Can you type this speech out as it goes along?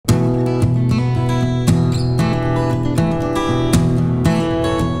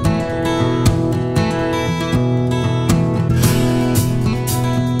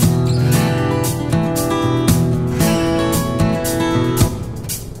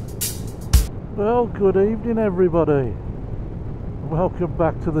Well, good evening everybody. Welcome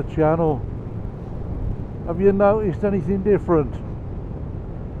back to the channel. Have you noticed anything different?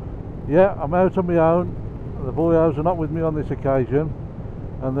 Yeah, I'm out on my own. The boyos are not with me on this occasion,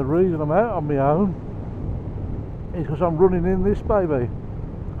 and the reason I'm out on my own is because I'm running in this baby.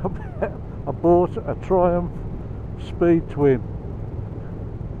 I bought a Triumph Speed Twin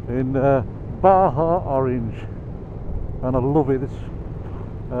in Baja Orange, and I love it.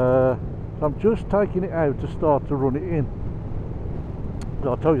 So I'm just taking it out to start to run it in.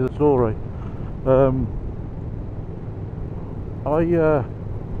 I'll tell you the story.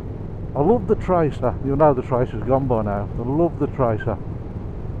 I love the Tracer. You know the Tracer's gone by now. I love the Tracer.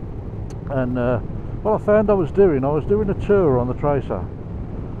 And what I found I was doing a tour on the Tracer,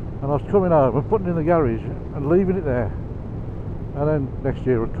 and I was coming home and putting it in the garage and leaving it there, and then next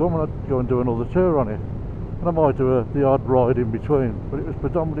year would come and I'd go and do another tour on it, and I might do the odd ride in between, but it was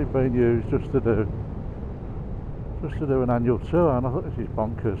predominantly being used just to do an annual tour. And I thought, this is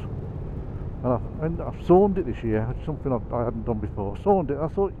bonkers. And I've sawned it this year. It's something I hadn't done before. Sawned it. I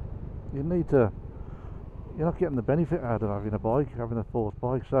thought, you're not getting the benefit out of having a bike, having a fourth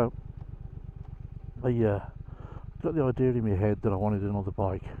bike. So I got the idea in my head that I wanted another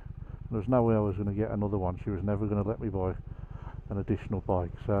bike. There was no way I was going to get another one. She was never going to let me buy an additional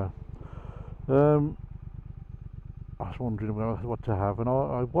bike. So I was wondering what to have, and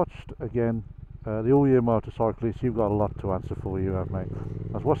I watched again the All Year Motorcyclist. You've got a lot to answer for, you have, mate.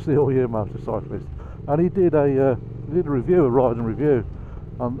 I watched the All Year Motorcyclist, and he did a review, a riding review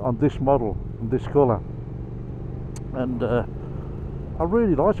on this model and this colour, and I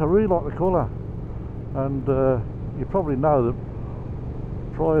really like the colour. And you probably know that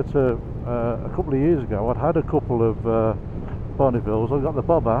prior to a couple of years ago, I'd had a couple of Bonnevilles. I got the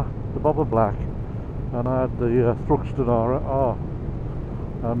Bobber Black, and I had the Thruxton R.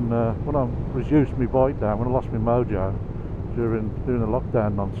 And when I reduced my bike down, when I lost my mojo during doing the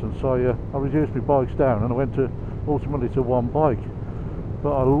lockdown nonsense, I reduced my bikes down, and I went ultimately to one bike.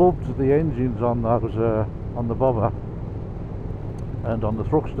 But I loved the engines on those on the Bobber and on the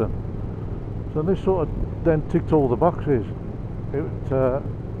Thruxton. So this sort of then ticked all the boxes.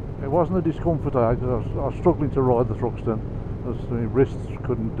 It wasn't a discomfort I was struggling to ride the Thruxton, as my wrists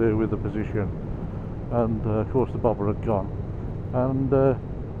couldn't do with the position, and of course the Bobber had gone.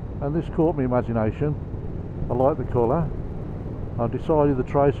 And this caught my imagination. I liked the colour. I decided the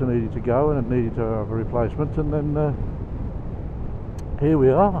Tracer needed to go and it needed to have a replacement, and then here we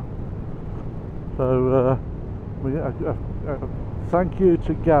are. So thank you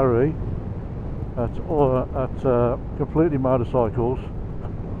to Gary at Completely Motorcycles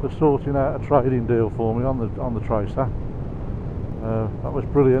for sorting out a trading deal for me on the Tracer. That was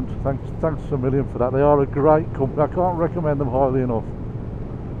brilliant. Thanks a million for that. They are a great company. I can't recommend them highly enough.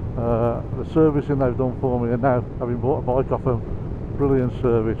 The servicing they've done for me, and now having bought a bike off them, brilliant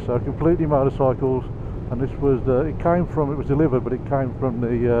service. So Completely Motorcycles, and this was it was delivered, but it came from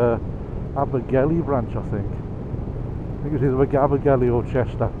the Abergele branch, I think. I think it was either Abergele or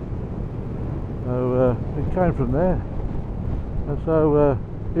Chester. So it came from there, and so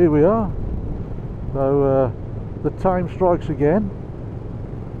here we are. So the time strikes again,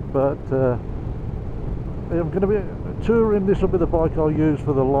 but I'm going to be touring. This will be the bike I'll use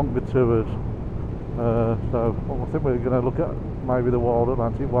for the longer tours. So I think we're going to look at maybe the Wild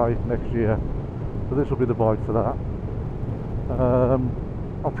Atlantic Way next year. So this will be the bike for that.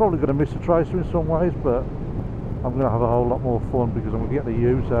 I'm probably going to miss the Tracer in some ways, but I'm going to have a whole lot more fun because I'm going to get the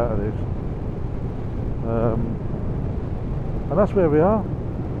use out of this. And that's where we are.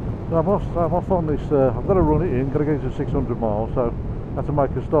 So I'm off on this. I've got to run it in. Got to get it to 600 miles. So I have to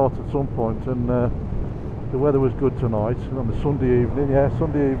make a start at some point. And the weather was good tonight on the Sunday evening. Yeah,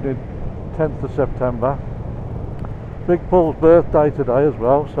 Sunday evening, 10th of September. Big Paul's birthday today as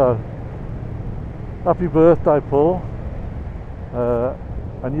well. So happy birthday, Paul.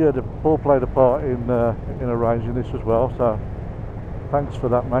 And Paul played a part in arranging this as well. So thanks for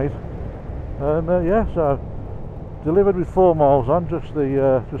that, mate. And yeah, so delivered with 4 miles on, just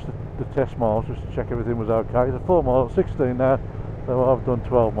the test miles, just to check everything was okay. So 4 miles, 16 now, so I've done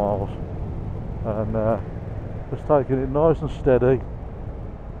 12 miles, and just taking it nice and steady,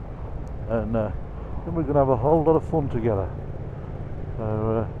 and then we're going to have a whole lot of fun together.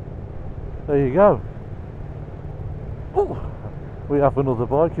 So there you go. Ooh, we have another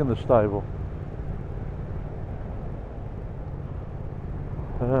bike in the stable.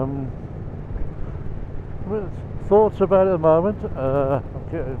 Thoughts about it at the moment. I'm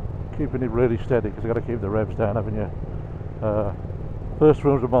keeping it really steady because I've got to keep the revs down, haven't you? First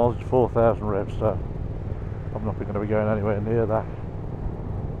 300 miles is 4,000 revs, so I'm not going to be going anywhere near that.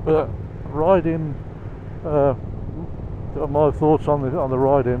 But riding, my thoughts on the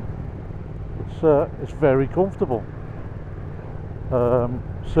riding, it's very comfortable.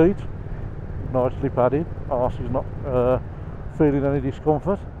 Seat nicely padded, arse is not feeling any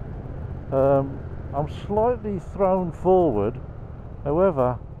discomfort. I'm slightly thrown forward,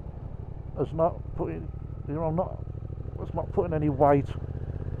 however, it's not putting, it's not putting any weight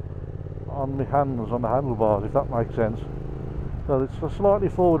on my hands, on the handlebars, if that makes sense. So it's a slightly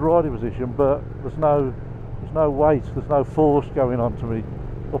forward riding position, but there's no weight, there's no force going onto me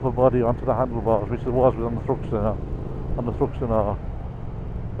upper body onto the handlebars, which there was on the Thruxton R.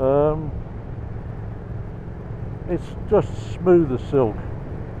 It's just smooth as silk,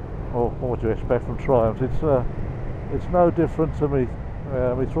 or what do you expect from Triumph. It's no different to me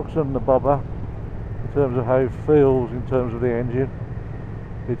Thruxton the Bobber in terms of how it feels, in terms of the engine.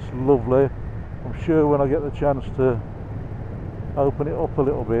 It's lovely. I'm sure when I get the chance to open it up a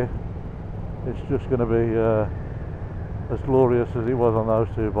little bit, it's just going to be as glorious as it was on those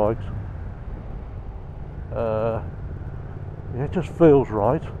two bikes. Yeah, it just feels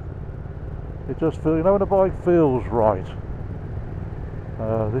right. It just feels, you know when a bike feels right,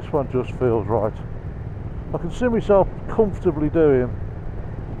 this one just feels right. I can see myself comfortably doing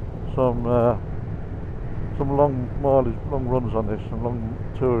some long mileage, long runs on this, some long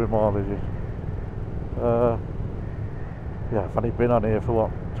touring mileages. Yeah, I've only been on here for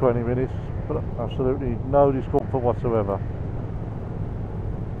what, 20 minutes, but absolutely no discomfort whatsoever.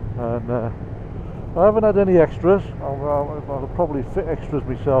 And I haven't had any extras. I'll probably fit extras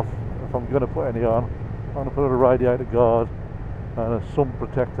myself if I'm going to put any on. I'm going to put a radiator guard and a sun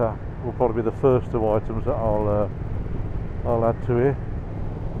protector. Will probably be the first two items that I'll add to it.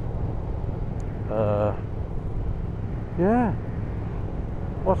 Yeah,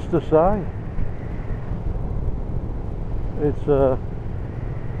 what's to say? It's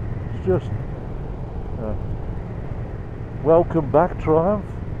just welcome back, Triumph.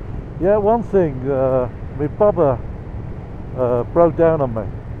 Yeah, one thing, my bobber broke down on me.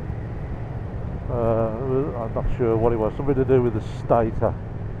 I'm not sure what it was, something to do with the stator.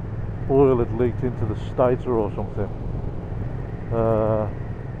 Oil had leaked into the stator or something.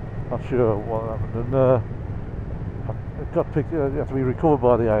 Not sure what happened. And it got picked, it had to be recovered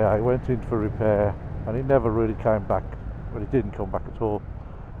by the AA, went in for repair, and it never really came back. Well, it didn't come back at all.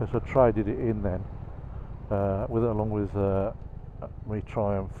 And so I traded it in then, along with my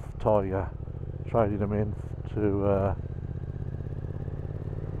Triumph Tiger, traded them in to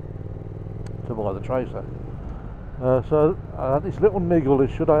buy the Tracer. So I had this little niggle: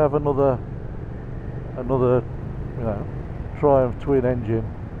 is should I have another, you know, Triumph twin engine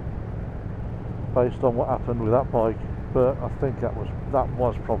based on what happened with that bike? But I think that was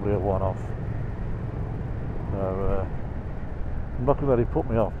probably a one-off. So I'm not going to let it put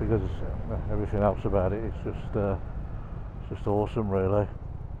me off, because everything else about it, it's just awesome, really.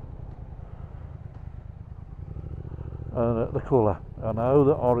 And the colour, I know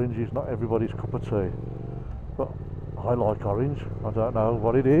that orange is not everybody's cup of tea, but I like orange. I don't know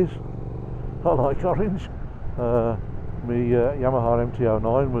what it is, I like orange. My Yamaha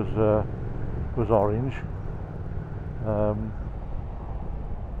MT-09 was orange,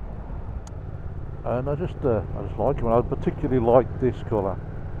 and I just like them. I particularly like this colour.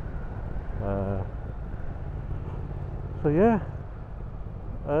 So yeah,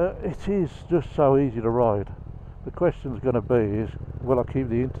 it is just so easy to ride. The question's going to be is, will I keep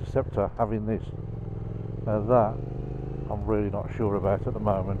the Interceptor having this? Now that I'm really not sure about at the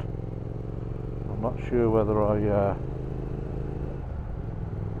moment. I'm not sure whether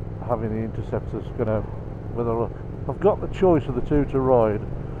having the Interceptor's going to, whether I've got the choice of the two to ride.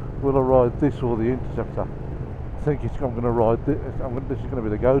 Will I ride this or the Interceptor? I think I'm going to ride this. This is going to be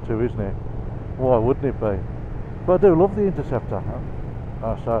the go-to, isn't it? Why wouldn't it be? But I do love the Interceptor.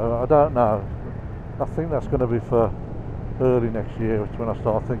 So I don't know. I think that's going to be for early next year, when I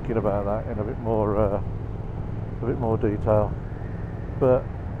start thinking about that in a bit more detail. But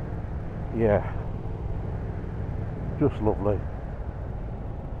yeah, just lovely,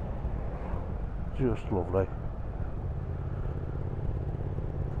 just lovely.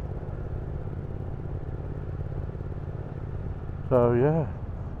 So yeah,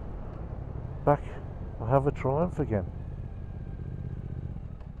 back, I have a Triumph again.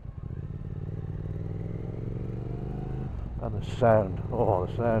 And the sound, oh,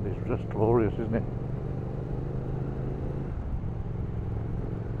 the sound is just glorious, isn't it?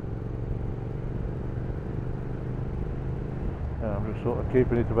 Yeah, I'm just sort of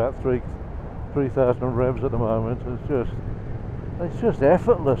keeping it about 3,000 revs at the moment. It's just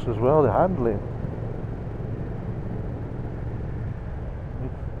effortless as well, the handling.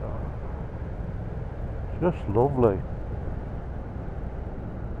 Just lovely.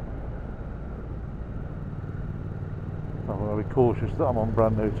 I'm going to be cautious that I'm on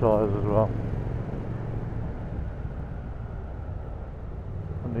brand new tyres as well.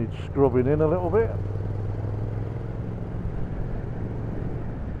 I need scrubbing in a little bit.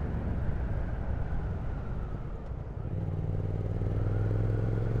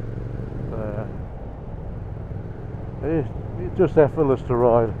 It's just effortless to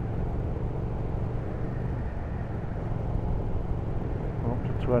ride. Up to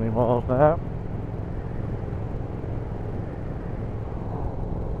 20 miles now.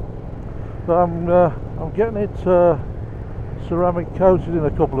 So I'm getting it ceramic coated in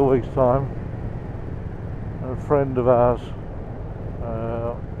a couple of weeks' time. A friend of ours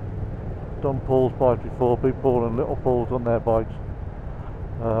done Paul's bike before, big Paul and little Paul's on their bikes.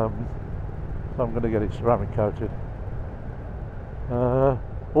 So I'm going to get it ceramic coated.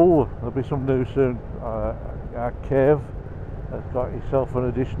 Oh, there'll be some news soon. Kev has got himself an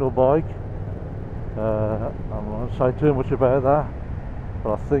additional bike. I won't say too much about that,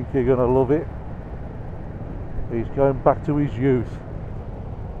 but I think you're going to love it. He's going back to his youth.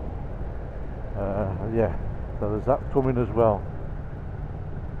 Yeah, so there's that coming as well.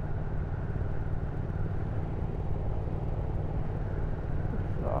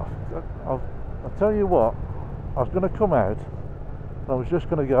 I'll tell you what, I was going to come out. I was just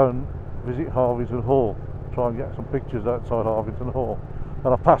going to go and visit Harvington Hall, try and get some pictures outside Harvington Hall,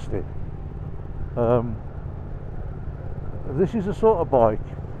 and I passed it. This is the sort of bike,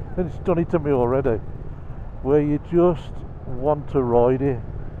 and it's done it to me already, where you just want to ride it.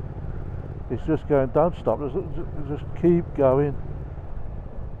 It's just going, don't stop, just keep going.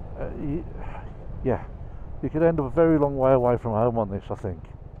 Yeah, you could end up a very long way away from home on this, I think,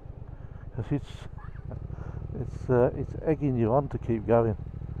 because it's egging you on to keep going.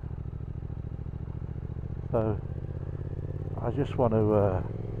 So I just want to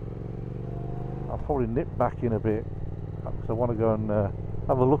I'll probably nip back in a bit, because I want to go and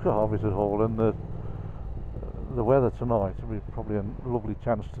have a look at Harvington Hall, and the weather tonight will be probably a lovely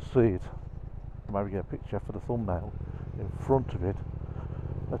chance to see it. Maybe get a picture for the thumbnail in front of it.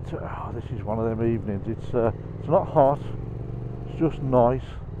 But this is one of them evenings. It's not hot, it's just nice.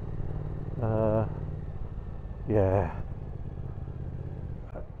 Yeah,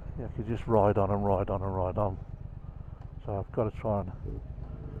 you could just ride on and ride on and ride on. So I've got to try and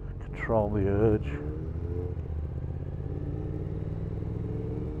control the urge.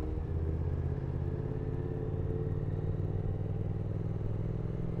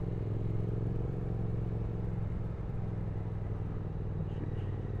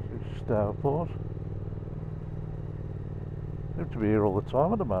 Stourport. Seem to be here all the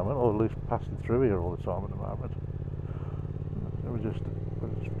time at the moment, or at least passing through here all the time at the moment. We're just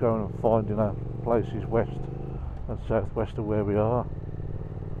going and finding our places west and southwest of where we are.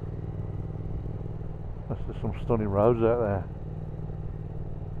 There's some stunning roads out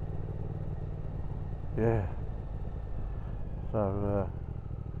there. Yeah. So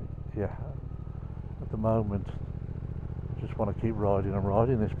yeah, at the moment I just want to keep riding and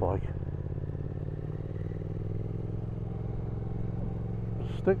riding this bike.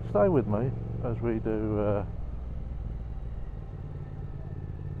 Stay with me as we do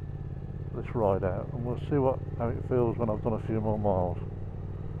this ride out, and we'll see how it feels when I've done a few more miles.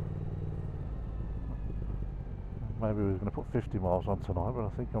 Maybe we were going to put 50 miles on tonight, but I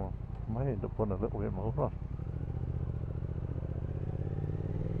think I may end up putting a little bit more on.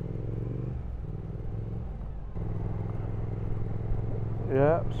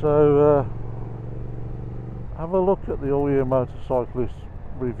 Yeah, so have a look at the All Year Motorcyclist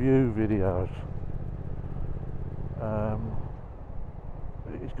review videos.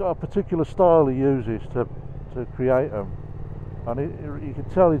 He's got a particular style he uses to create them, and you can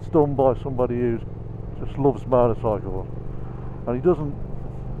tell it's done by somebody who just loves motorcycles, and he doesn't,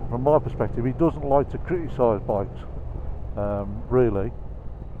 from my perspective, he doesn't like to criticise bikes. Really,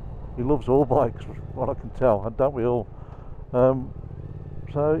 he loves all bikes, from what I can tell, and don't we all? So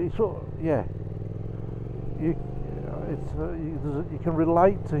it's sort of, yeah, you can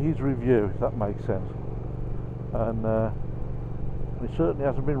relate to his review, if that makes sense, and he certainly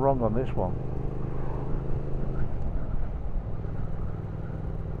hasn't been wrong on this one.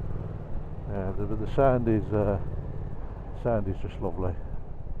 Yeah, the sound is just lovely.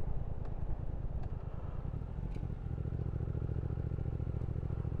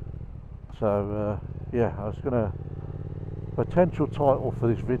 So yeah, I was gonna, potential title for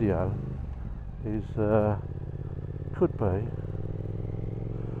this video is could be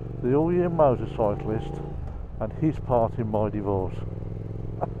the All Year Motorcyclist and his part in my divorce.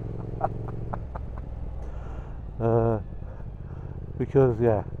 because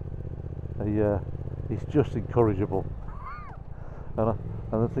yeah, he's just incorrigible, and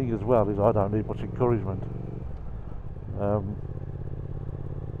the thing as well is I don't need much encouragement. So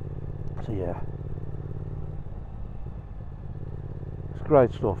yeah, it's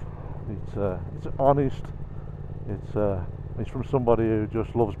great stuff. It's honest. It's from somebody who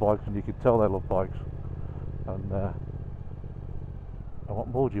just loves bikes, and you can tell they love bikes. And what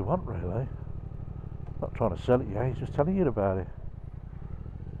more do you want, really? Not trying to sell it, yeah. He's just telling you about it.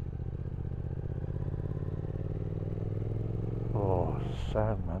 Oh,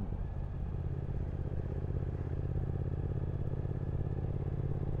 sound, man.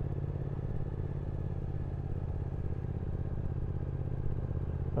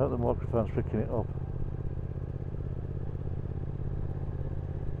 I hope the microphone's picking it up.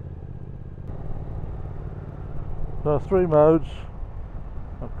 So 3 modes.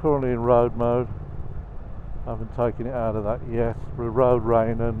 I'm currently in road mode. I haven't taken it out of that yet. For road,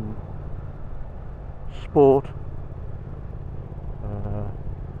 rain and sport.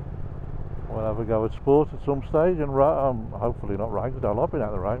 We'll have a go at sport at some stage, and hopefully not rain, because I don't like being out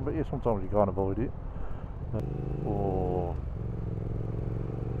of the rain, but yeah, sometimes you can't avoid it. Oh,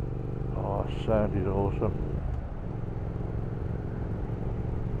 sounded awesome.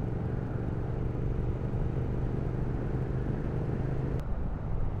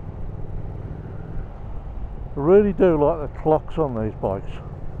 I really do like the clocks on these bikes.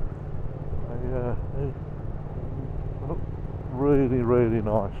 They look really, really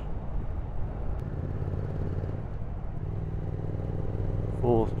nice.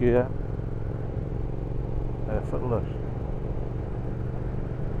 4th gear, effortless.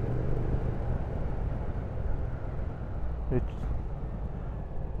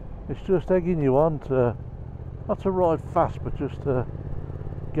 It's just egging you on to, not to ride fast, but just to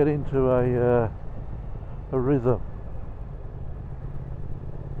get into a rhythm.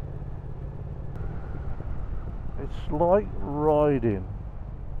 It's like riding,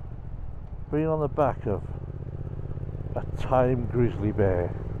 being on the back of a tame grizzly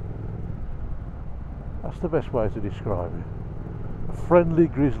bear. That's the best way to describe it. A friendly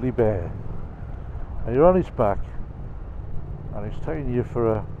grizzly bear, and you're on its back, and it's taking you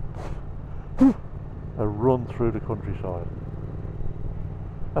for a run through the countryside.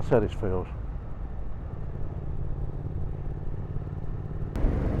 That's how this feels.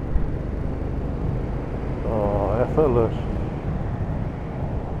 Oh, effortless.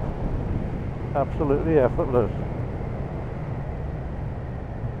 Absolutely effortless.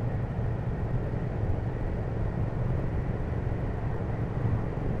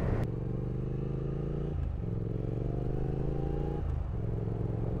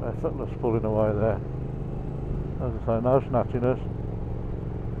 Effortless pulling away there. As I say, no snatchiness,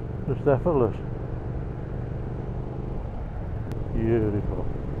 just effortless. Beautiful.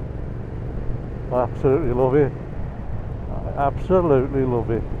 I absolutely love it. I absolutely love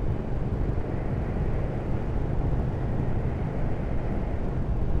it.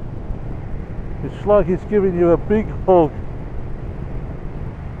 It's like it's giving you a big hug.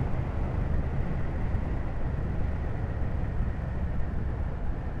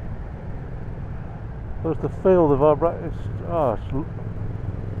 Just to feel the vibration. It's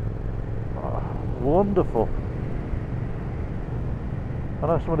wonderful. I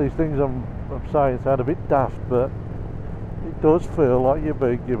know some of these things I'm saying sound a bit daft, but it does feel like you're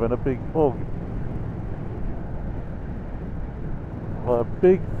being given a big hug by a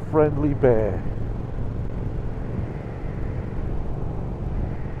big friendly bear.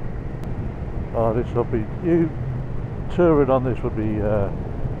 Oh, this will be, you touring on this would be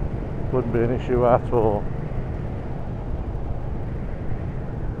wouldn't be an issue at all.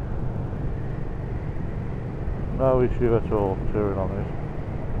 No issue at all touring on this.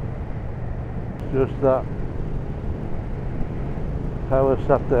 Just that power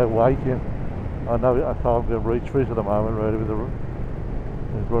sat there waiting. I know I can't go reach for it at the moment really with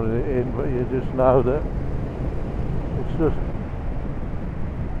running it in, but you just know that it's just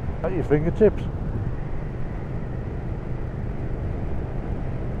at your fingertips.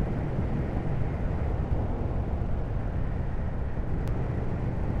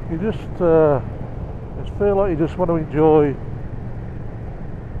 You just feel like you just want to enjoy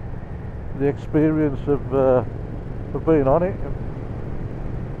the experience of being on it.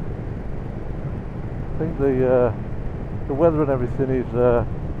 I think the weather and everything is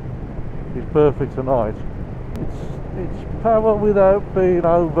perfect tonight. It's power without being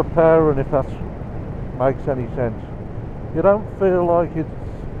overpowering, if that makes any sense. You don't feel like it's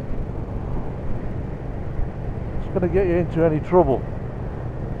going to get you into any trouble.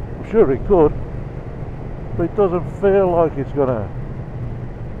 I'm sure it could, but it doesn't feel like it's gonna.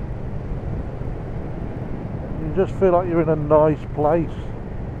 You just feel like you're in a nice place.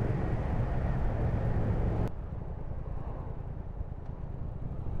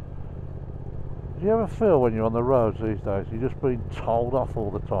 Do you ever feel when you're on the roads these days, you're just being told off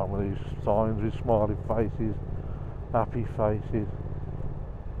all the time with these signs with smiling faces, happy faces,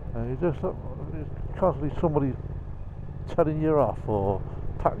 and you just look, constantly somebody telling you off or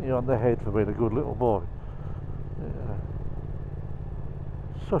patting you on the head for being a good little boy. Yeah.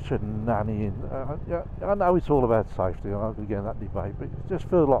 Such a nannying. Yeah, I know it's all about safety, and I'm again that debate, but it just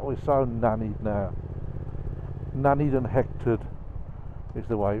feels like we're so nannied now. Nannied and hectored is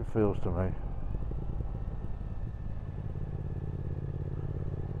the way it feels to me.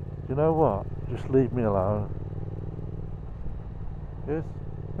 You know what? Just leave me alone. Yes?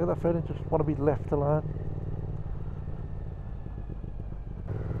 You know that feeling? Just want to be left alone?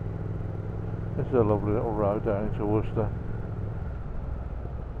 This is a lovely little road down into Worcester.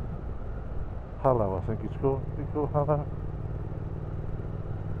 Hello, I think it's called. Is it called Hello?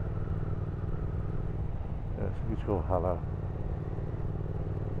 Yeah, I think it's called Hello.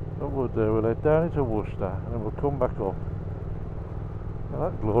 What we'll do, we'll head down into Worcester and then we'll come back up. Now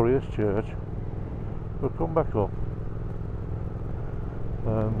that glorious church. We'll come back up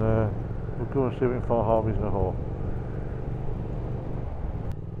and we'll go and see if we can find Harvington Hall.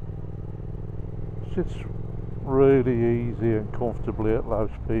 Sits really easy and comfortably at low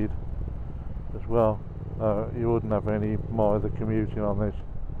speed as well. You wouldn't have any either commuting on this.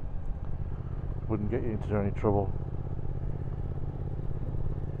 Wouldn't get you into any trouble.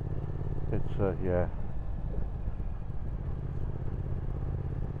 It's yeah.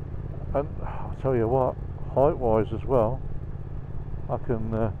 And I'll tell you what, height wise as well, I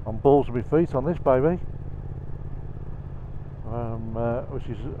can I'm balls to my feet on this baby. Which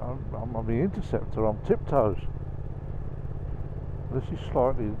is I'm on the Interceptor, I'm tiptoes. This is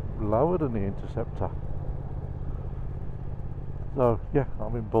slightly lower than the Interceptor. So yeah,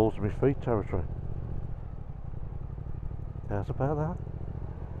 I'm in balls to my feet territory. How's about that?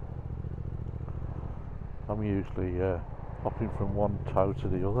 I'm usually hopping from one toe to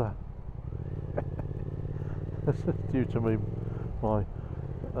the other. That's due to my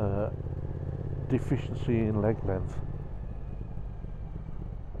deficiency in leg length.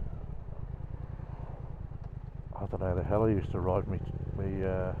 I don't know how the hell I used to ride me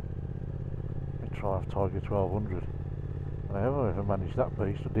Triumph Tiger 1200. I never ever managed that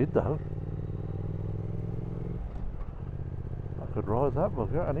beast. I did though. I could ride that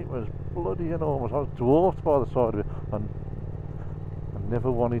bugger and it was bloody enormous. I was dwarfed by the side of it, and I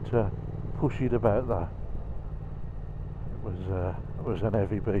never wanted to push it about that. It was an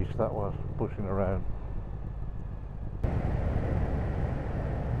heavy beast that was, pushing around.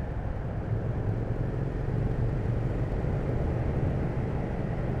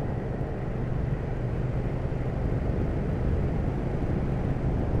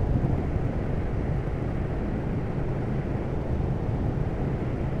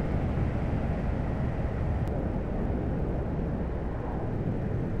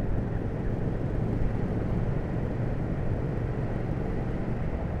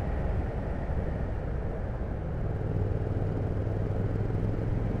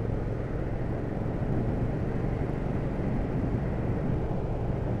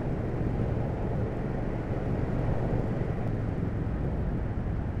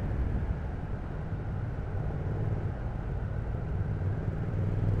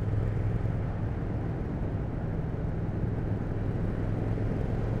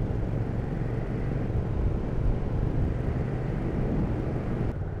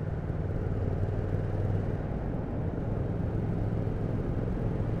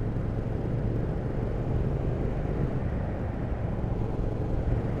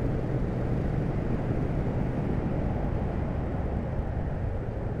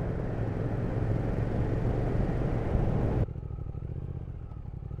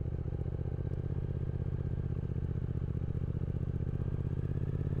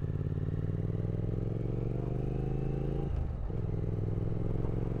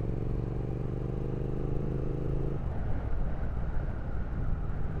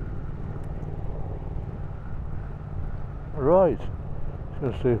 Right,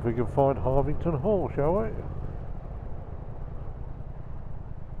 let's see if we can find Harvington Hall, shall we?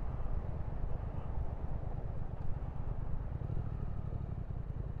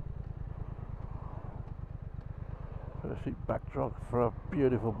 Fantastic backdrop for a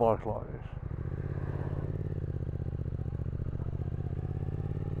beautiful bike like this.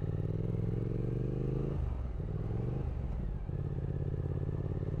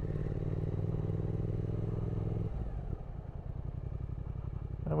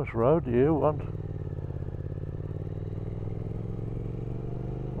 How much road do you want?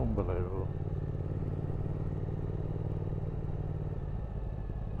 Unbelievable.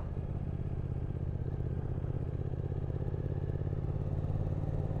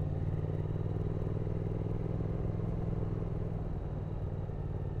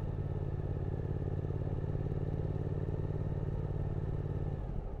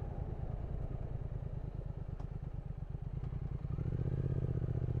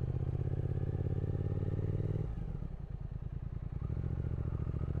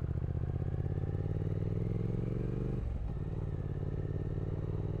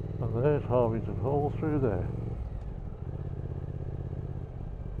 And there's Harvington Hall through there.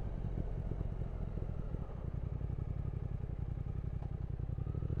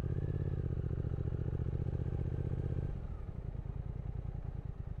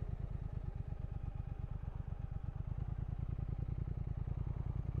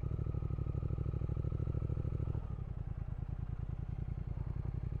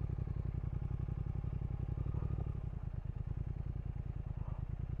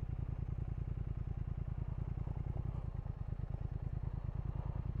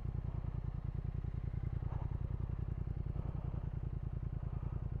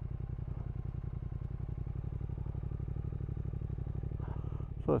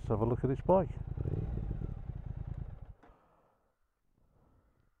 So let's have a look at this bike.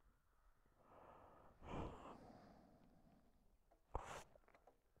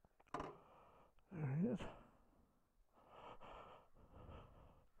 There he is.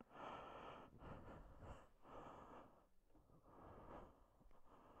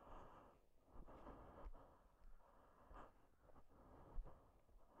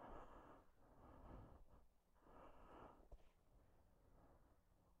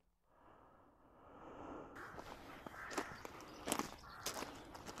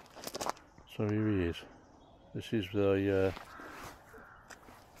 So here he is. This is the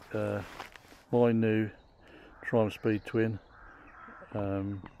my new Triumph Speed Twin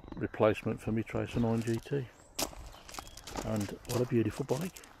replacement for my Tracer 9 GT. And what a beautiful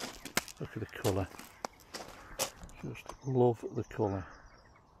bike. Look at the colour. Just love the colour.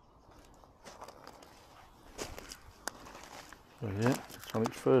 So yeah, it's on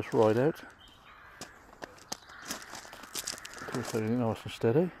its first ride out. Keep everything nice and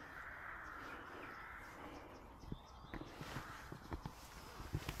steady.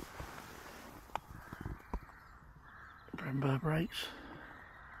 Brembo brakes,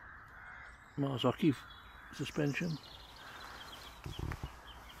 Marzocchi suspension. It's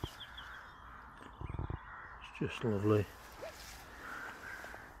just lovely.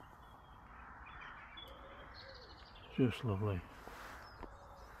 Just lovely.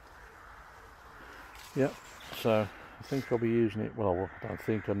 Yep, so I think I'll be using it, well I don't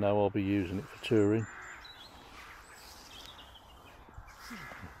think, I know I'll be using it for touring.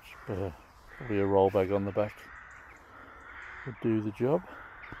 But probably a roll bag on the back would do the job.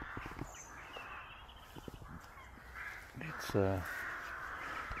 It's I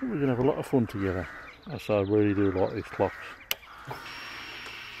think we're going to have a lot of fun together. So I really do like these clocks.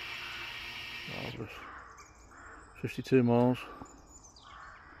 52 miles.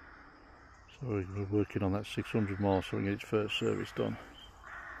 So we're working on that 600 miles so we can get its first service done.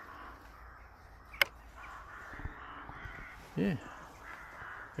 Yeah,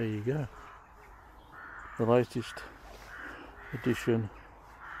 there you go. The latest addition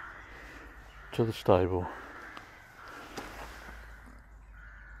to the stable.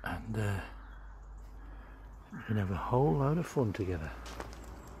 And we can have a whole load of fun together.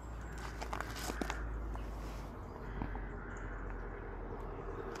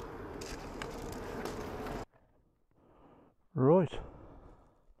 Right.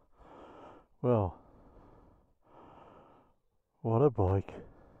 Well, what a bike.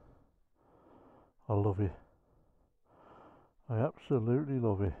 I love it. I absolutely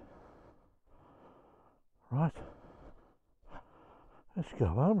love it. Right. Let's go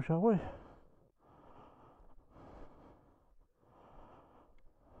home, shall we?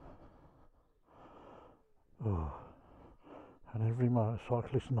 Oh, and every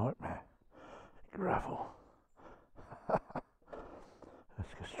motorcyclist's nightmare. Gravel.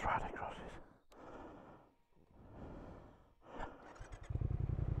 Let's go straight across it.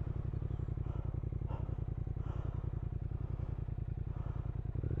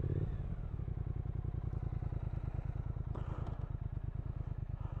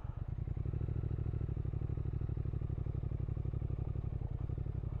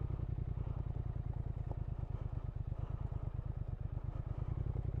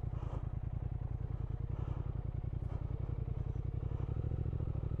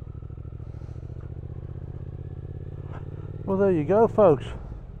 Well, there you go, folks.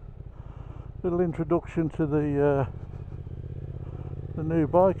 Little introduction to the new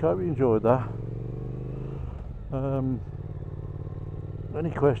bike. I hope you enjoyed that.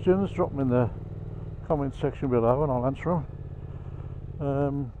 Any questions, drop them in the comment section below and I'll answer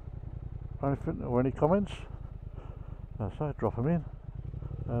them. Anything or any comments, so drop them in.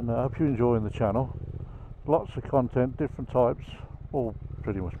 And I hope you're enjoying the channel. Lots of content, different types, all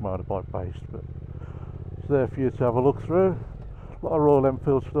pretty much motorbike based, but it's there for you to have a look through. A lot of Royal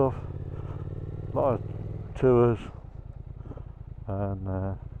Enfield stuff, a lot of tours,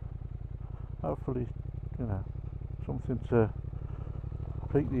 and hopefully, you know, something to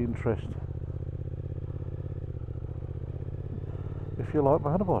pique the interest if you like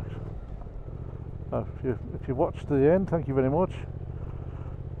motorbikes. If you watched to the end, thank you very much,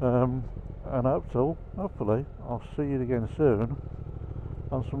 and hopefully I'll see you again soon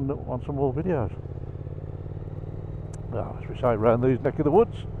on some more videos. As we say around these neck of the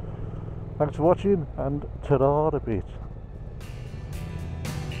woods. Thanks for watching, and ta-da a bit.